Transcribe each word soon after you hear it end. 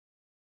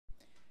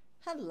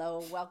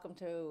Hello, welcome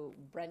to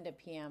Brenda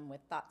PM with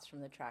Thoughts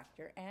from the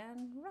Tractor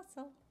and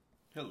Russell.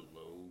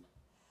 Hello.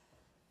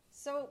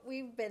 So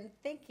we've been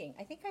thinking,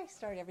 I think I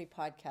start every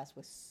podcast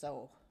with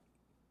so.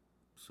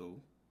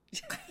 So?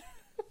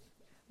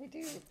 I do.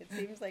 It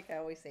seems like I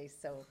always say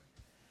so.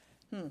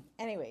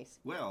 Anyways.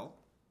 Well,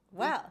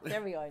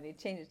 There we go. I need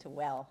to change it to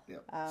well.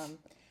 Yep.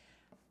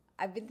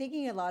 I've been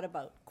thinking a lot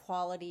about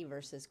quality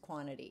versus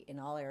quantity in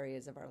all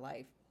areas of our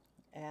life.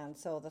 And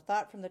so the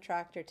thought from the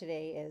tractor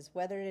today is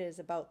whether it is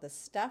about the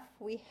stuff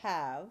we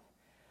have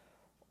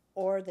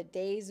or the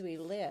days we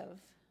live,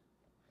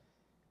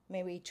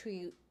 may we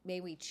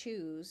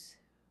choose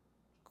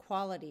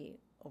quality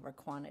over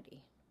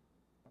quantity.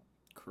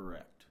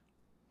 correct.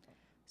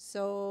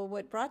 So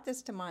what brought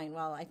this to mind?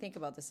 Well, I think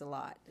about this a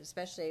lot,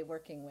 especially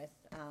working with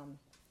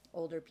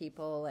older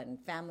people and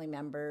family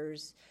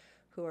members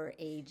who are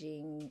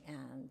aging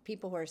and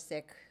people who are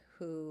sick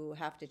who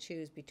have to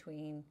choose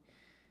between,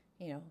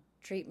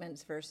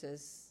 treatments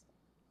versus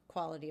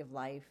quality of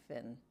life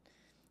and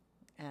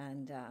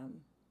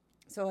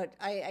so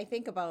I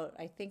think about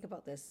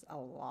this a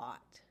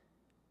lot,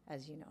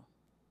 as you know.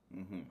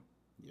 Mm-hmm.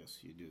 Yes,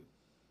 you do.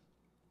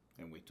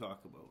 And we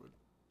talk about it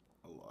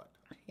a lot.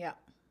 Yeah.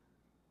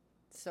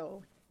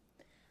 So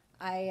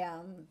I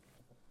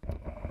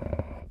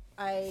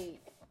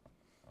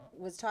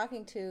was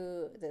talking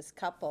to this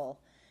couple,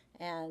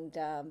 and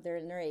they're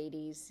in their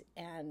 80s,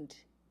 and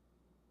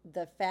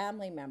the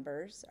family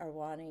members are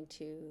wanting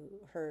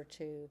her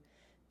to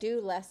do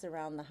less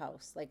around the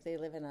house. Like, they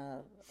live in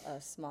a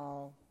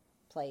small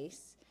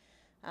place.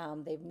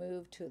 They've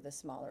moved to the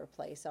smaller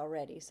place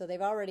already, so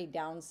they've already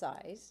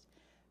downsized.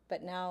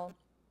 But now,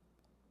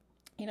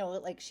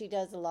 like, she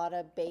does a lot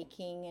of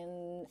baking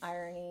and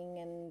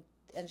ironing,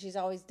 and she's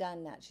always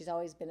done that. She's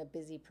always been a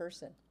busy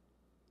person.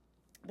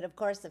 But of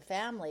course, the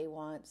family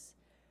wants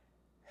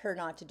her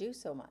not to do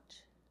so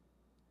much.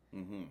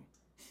 Mm-hmm.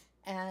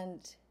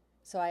 And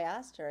so I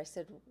asked her, I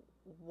said,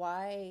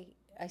 why?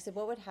 I said,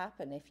 what would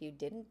happen if you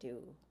didn't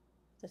do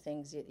the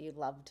things you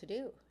love to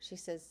do? She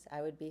says,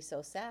 I would be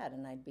so sad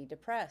and I'd be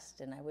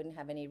depressed and I wouldn't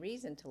have any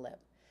reason to live.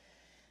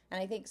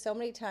 And I think so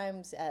many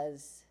times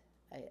as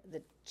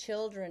the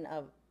children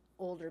of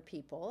older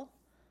people,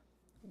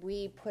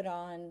 we put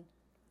on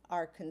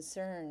our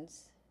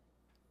concerns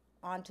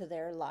onto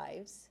their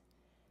lives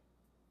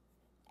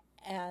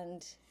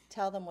and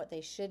tell them what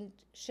they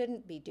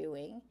shouldn't be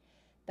doing,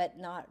 but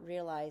not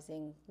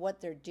realizing what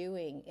they're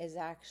doing is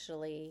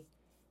actually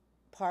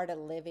part of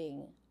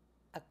living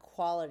a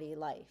quality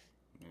life.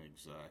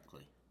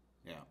 Exactly.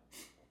 Yeah.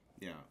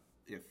 Yeah.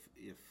 If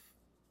you,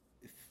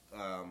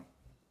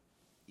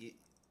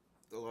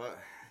 a lot,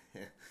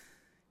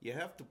 you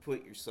have to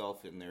put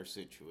yourself in their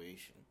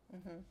situation.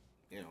 Mm-hmm.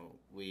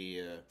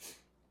 We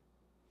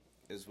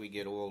as we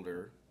get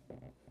older,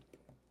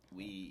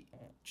 we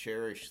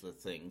cherish the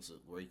things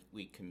that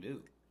we can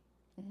do.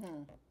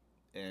 Mm-hmm.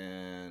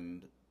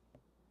 And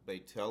by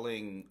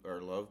telling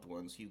our loved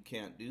ones, you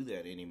can't do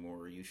that anymore,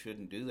 or you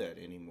shouldn't do that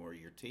anymore,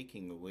 we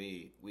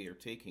are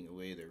taking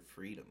away their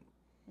freedom.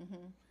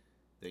 Mm-hmm.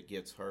 That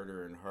gets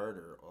harder and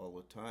harder all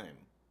the time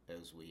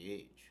as we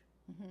age.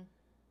 Mm-hmm.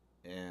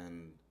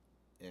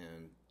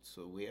 And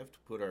so we have to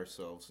put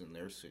ourselves in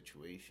their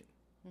situation.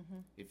 Mm-hmm.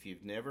 If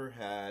you've never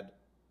had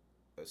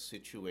a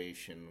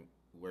situation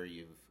where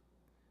you've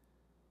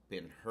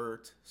been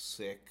hurt,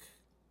 sick,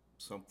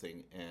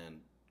 something,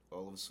 and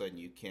all of a sudden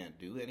you can't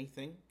do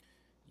anything,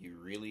 you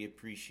really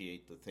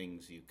appreciate the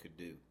things you could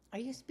do. Are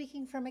you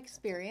speaking from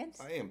experience?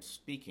 I am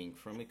speaking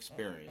from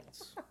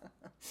experience.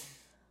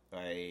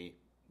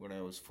 When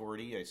I was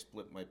 40, I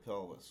split my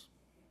pelvis.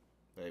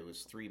 I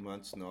was 3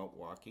 months not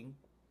walking,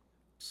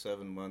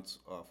 7 months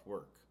off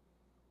work,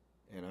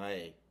 and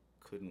I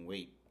couldn't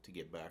wait to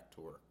get back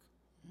to work,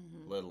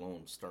 let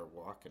alone start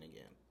walking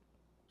again.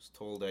 Was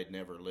told I'd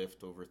never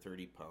lift over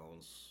 30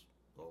 pounds,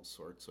 all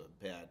sorts of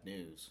bad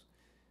news.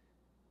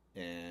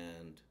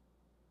 And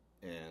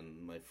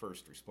my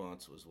first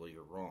response was, well,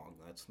 you're wrong.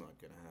 That's not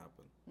going to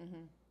happen.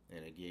 Mm-hmm.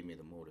 And it gave me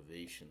the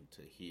motivation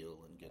to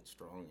heal and get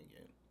strong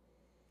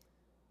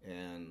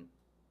again.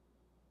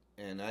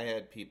 And I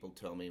had people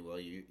tell me, well,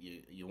 you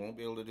won't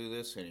be able to do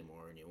this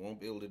anymore, and you won't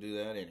be able to do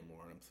that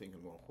anymore. And I'm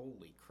thinking, well,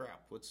 holy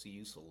crap, what's the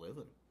use of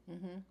living?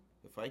 Mm-hmm.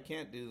 If I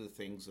can't do the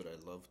things that I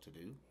love to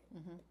do,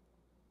 mm-hmm.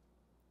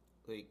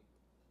 like,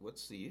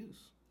 what's the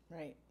use?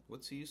 Right.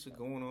 What's the use of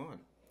going on?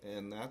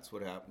 And that's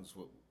what happens.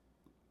 What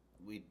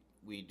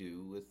we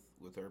do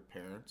with our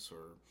parents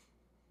or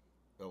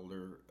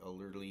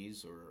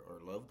elderlies or our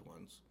loved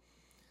ones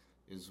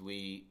is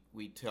we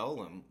tell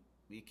them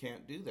you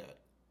can't do that.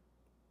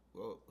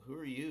 Well, who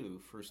are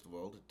you, first of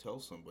all, to tell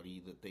somebody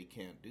that they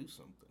can't do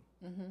something?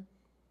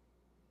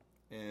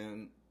 Mm-hmm.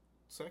 And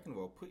second of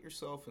all, put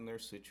yourself in their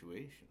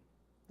situation.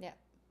 Yeah.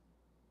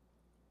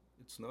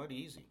 It's not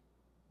easy.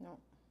 No.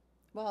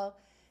 Well,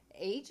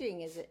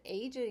 aging isn't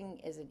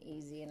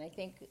easy, and I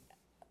think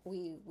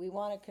we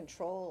want to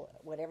control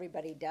what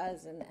everybody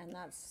does, and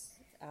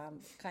that's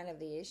kind of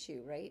the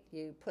issue, right?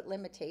 You put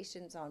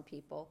limitations on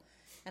people,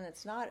 And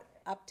it's not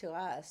up to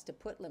us to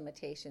put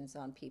limitations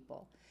on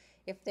people.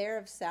 If they're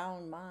of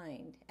sound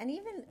mind, and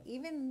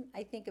even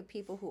I think of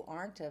people who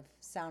aren't of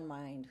sound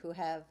mind, who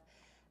have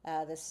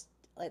this,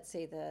 let's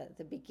say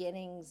the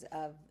beginnings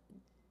of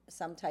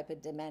some type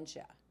of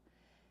dementia,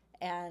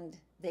 and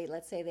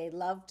let's say they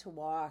love to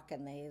walk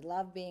and they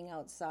love being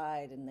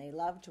outside and they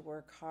love to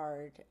work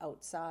hard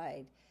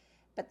outside,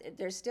 but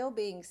they're still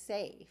being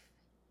safe,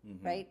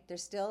 right? They're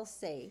still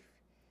safe.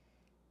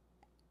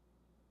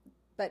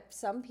 But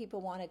some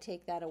people want to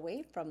take that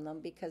away from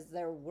them because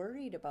they're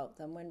worried about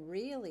them, when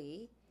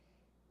really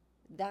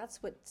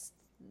that's what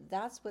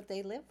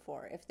they live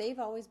for. If they've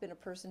always been a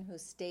person who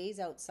stays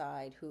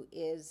outside, who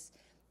is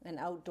an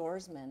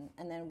outdoorsman,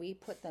 and then we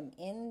put them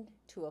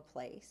into a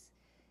place,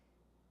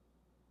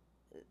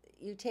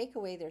 you take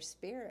away their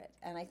spirit.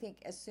 And I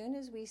think as soon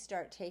as we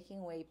start taking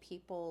away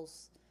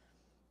people's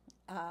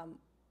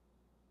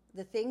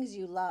the things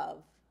you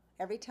love,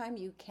 every time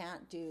you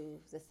can't do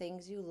the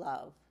things you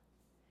love,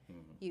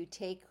 you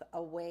take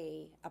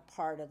away a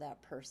part of that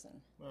person.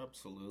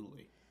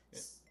 Absolutely.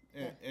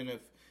 And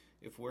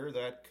if we're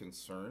that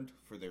concerned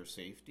for their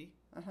safety,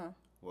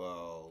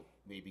 well,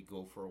 maybe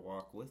go for a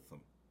walk with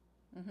them.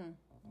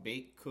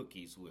 Bake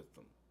cookies with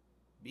them.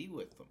 Be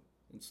with them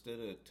instead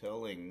of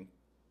telling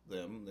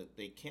them that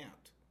they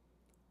can't.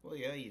 Well,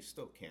 yeah, you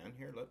still can.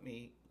 Here, let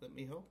me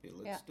help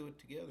you. Let's do it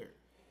together.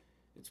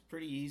 It's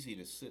pretty easy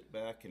to sit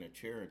back in a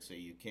chair and say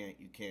you can't,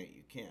 you can't,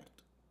 you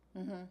can't.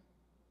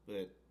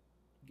 But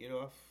get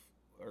off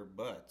our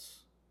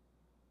butts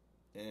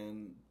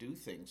and do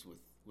things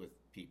with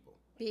people.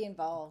 Be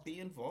involved. Be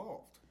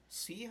involved.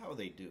 See how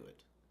they do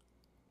it.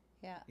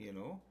 Yeah. You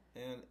know?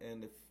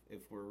 And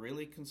if we're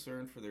really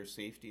concerned for their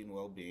safety and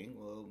well-being,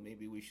 well,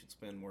 maybe we should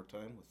spend more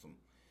time with them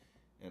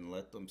and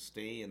let them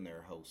stay in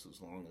their house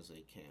as long as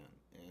they can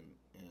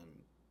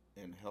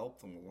and help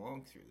them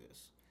along through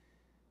this.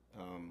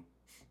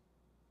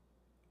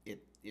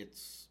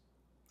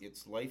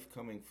 It's life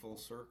coming full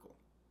circle.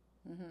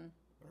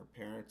 Our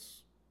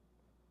parents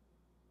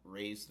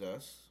raised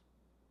us,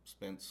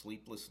 spent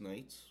sleepless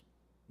nights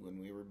when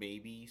we were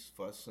babies,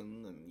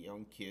 fussing and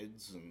young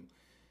kids,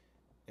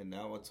 and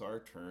now it's our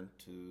turn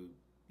to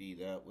be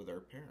that with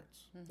our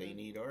parents. They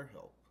need our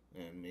help,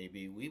 and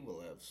maybe we will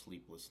have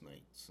sleepless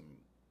nights,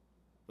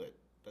 but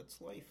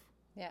that's life.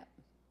 Yeah.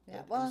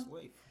 That is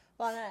life.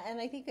 Well, and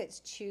I think it's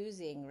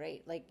choosing,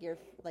 right?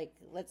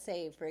 Let's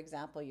say, for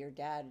example, your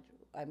dad,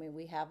 I mean,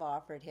 we have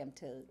offered him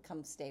to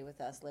come stay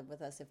with us, live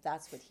with us, if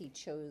that's what he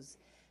chose.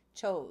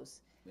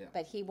 Yeah.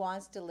 But he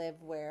wants to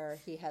live where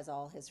he has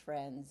all his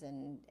friends,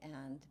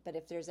 but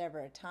if there's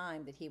ever a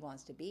time that he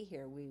wants to be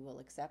here, we will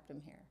accept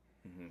him here.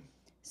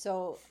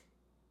 So,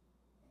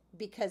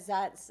 because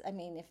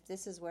if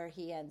this is where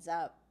he ends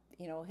up,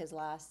 his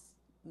last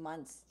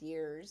months,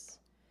 years,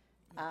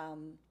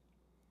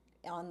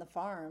 on the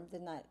farm,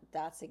 then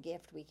that's a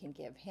gift we can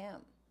give him.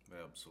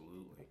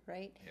 Absolutely.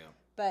 Right? Yeah.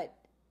 But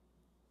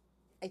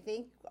I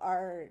think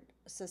our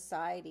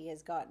society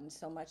has gotten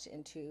so much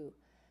into,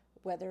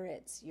 whether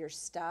it's your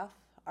stuff,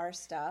 our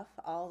stuff,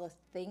 all the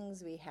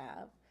things we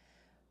have,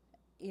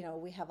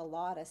 we have a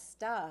lot of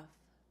stuff,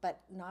 but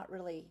not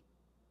really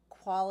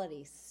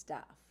quality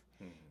stuff.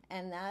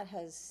 And that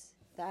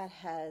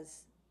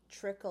has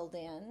trickled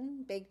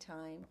in big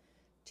time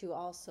to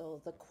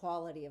also the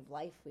quality of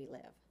life we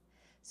live.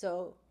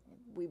 So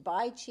we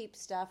buy cheap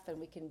stuff, and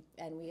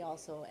we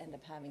also end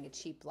up having a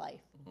cheap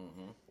life.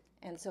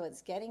 And so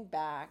it's getting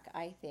back,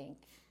 I think,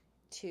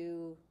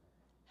 to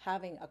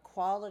having a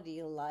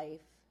quality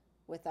life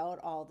without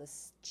all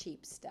this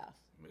cheap stuff.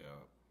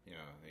 Yeah,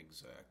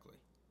 exactly.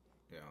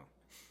 Yeah,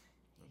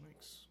 that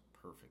makes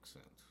perfect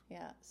sense.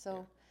 Yeah,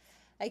 so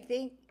I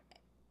think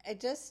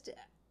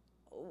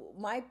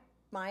my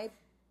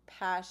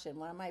passion,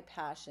 one of my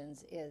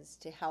passions is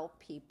to help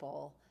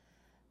people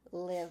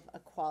live a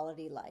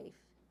quality life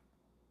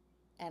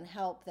and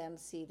help them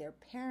see their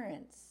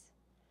parents'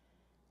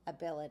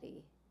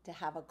 ability to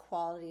have a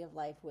quality of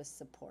life with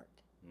support.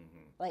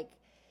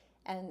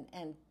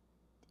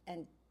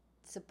 And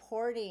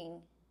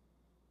supporting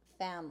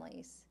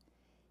families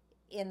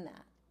in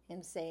that,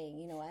 in saying,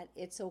 you know what,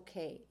 it's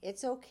okay.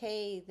 It's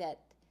okay that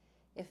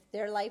if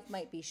their life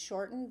might be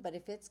shortened, but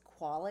if it's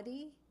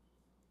quality,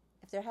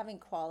 if they're having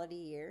quality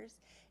years,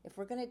 if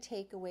we're going to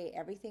take away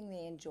everything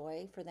they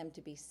enjoy for them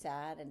to be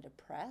sad and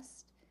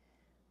depressed,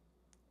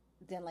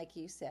 then like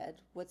you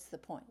said, what's the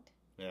point?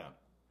 Yeah.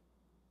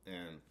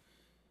 And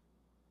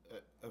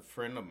a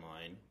friend of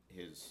mine,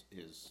 his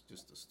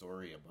just a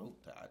story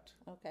about that.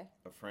 Okay.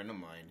 A friend of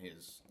mine,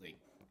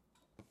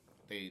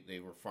 they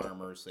were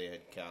farmers. They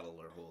had cattle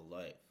their whole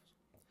life.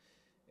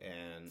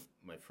 And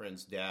my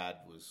friend's dad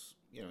was,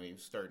 he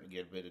was starting to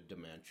get a bit of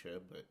dementia,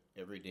 but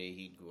every day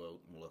he'd go out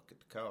and look at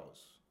the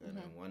cows. And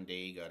then one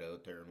day he got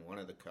out there and one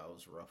of the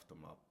cows roughed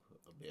him up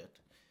a bit,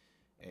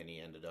 and he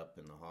ended up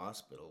in the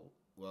hospital.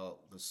 Well,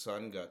 the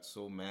son got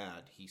so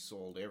mad, he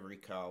sold every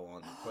cow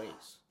on the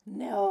place.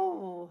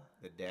 No.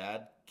 The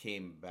dad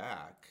came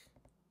back,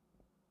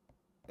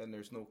 and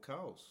there's no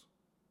cows.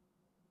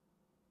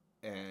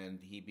 and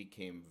he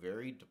became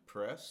very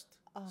depressed,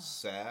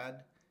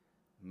 sad,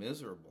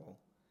 miserable.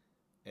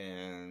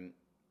 And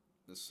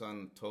the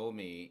son told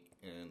me,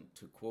 and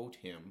to quote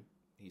him,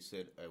 he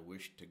said, "I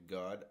wish to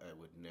God I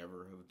would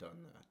never have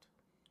done that."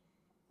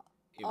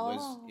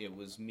 It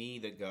was me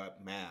that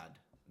got mad,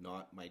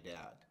 not my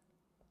dad.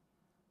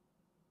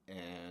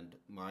 And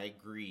my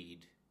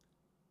greed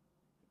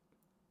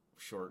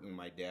shortened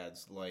my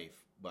dad's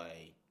life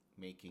by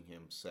making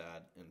him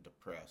sad and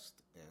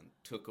depressed, and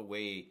took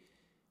away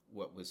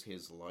what was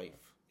his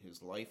life.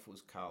 His life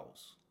was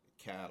cows,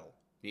 cattle,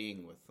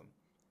 being with them.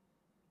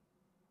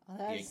 Oh,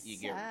 that's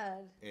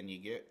sad. And you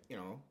get,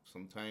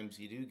 sometimes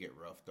you do get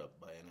roughed up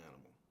by an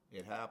animal.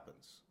 It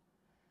happens.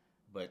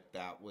 But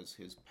that was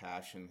his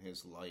passion,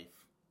 his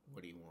life,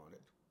 what he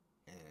wanted.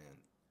 And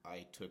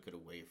I took it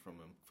away from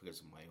him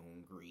because of my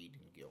own greed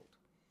and guilt.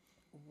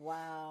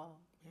 Wow.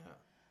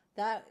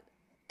 Yeah.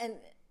 And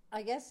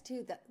I guess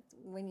too, that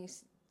when you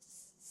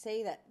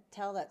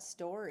tell that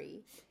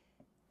story,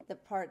 the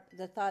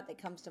thought that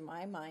comes to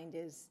my mind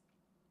is,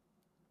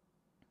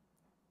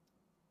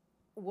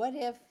 what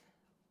if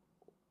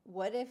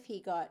he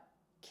got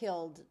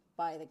killed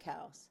by the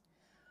cows?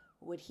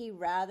 Would he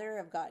rather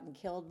have gotten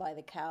killed by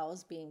the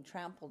cows being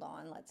trampled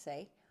on, let's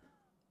say,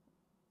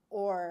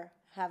 or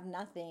have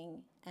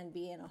nothing and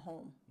be in a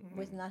home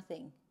with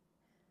nothing?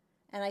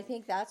 And I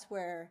think that's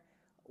where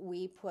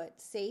we put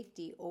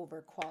safety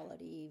over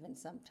quality even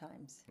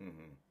sometimes.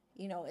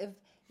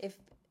 If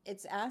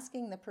it's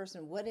asking the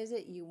person, what is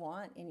it you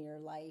want in your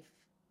life,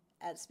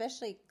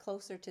 especially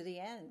closer to the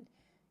end?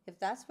 If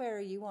that's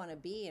where you want to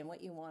be and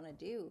what you want to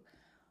do,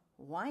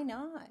 why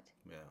not?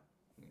 Yeah,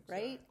 exactly.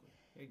 Right?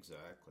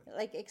 Exactly.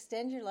 Like,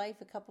 extend your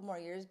life a couple more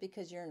years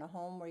because you're in a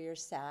home where you're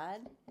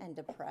sad and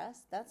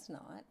depressed. That's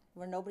not.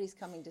 Where nobody's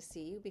coming to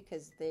see you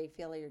because they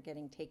feel like you're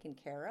getting taken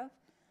care of.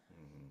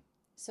 Mm-hmm.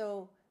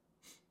 So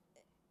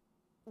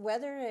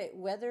whether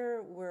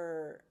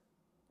we're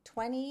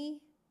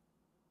 20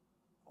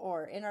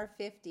 or in our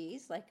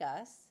 50s like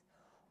us,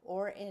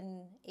 or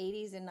in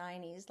 80s and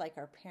 90s like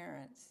our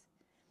parents,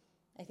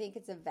 I think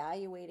it's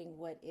evaluating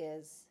what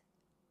is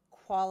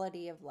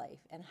quality of life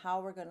and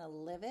how we're going to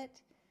live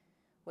it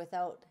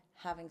without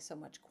having so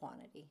much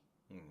quantity.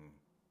 Mm-hmm.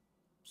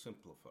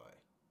 Simplify.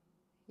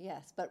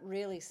 Yes, but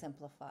really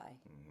simplify.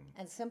 Mm-hmm.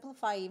 And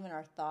simplify even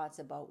our thoughts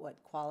about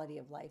what quality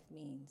of life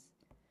means.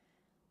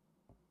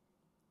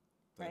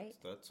 Right?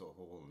 That's a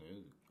whole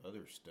new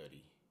other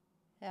study.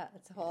 Yeah,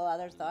 it's a whole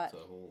other thought.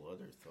 It's a whole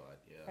other thought,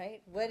 yeah.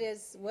 Right? What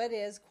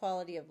is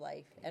quality of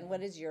life, and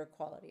what is your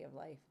quality of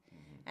life?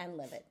 Mm-hmm. And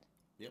live it.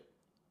 Yep.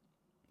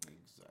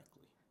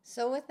 Exactly.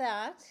 So with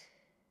that,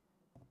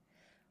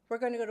 we're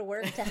going to go to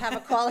work to have a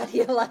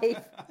quality of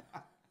life.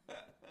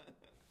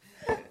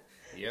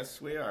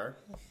 Yes, we are.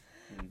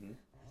 Mm-hmm.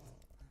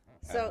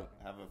 So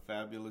have a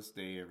fabulous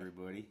day,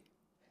 everybody.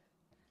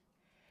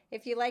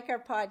 If you like our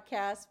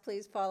podcast,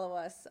 please follow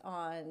us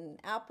on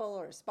Apple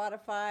or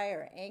Spotify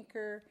or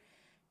Anchor.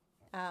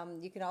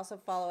 You can also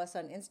follow us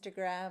on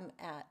Instagram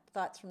at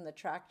Thoughts from the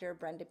Tractor,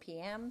 Brenda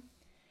PM.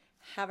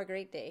 Have a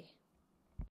great day.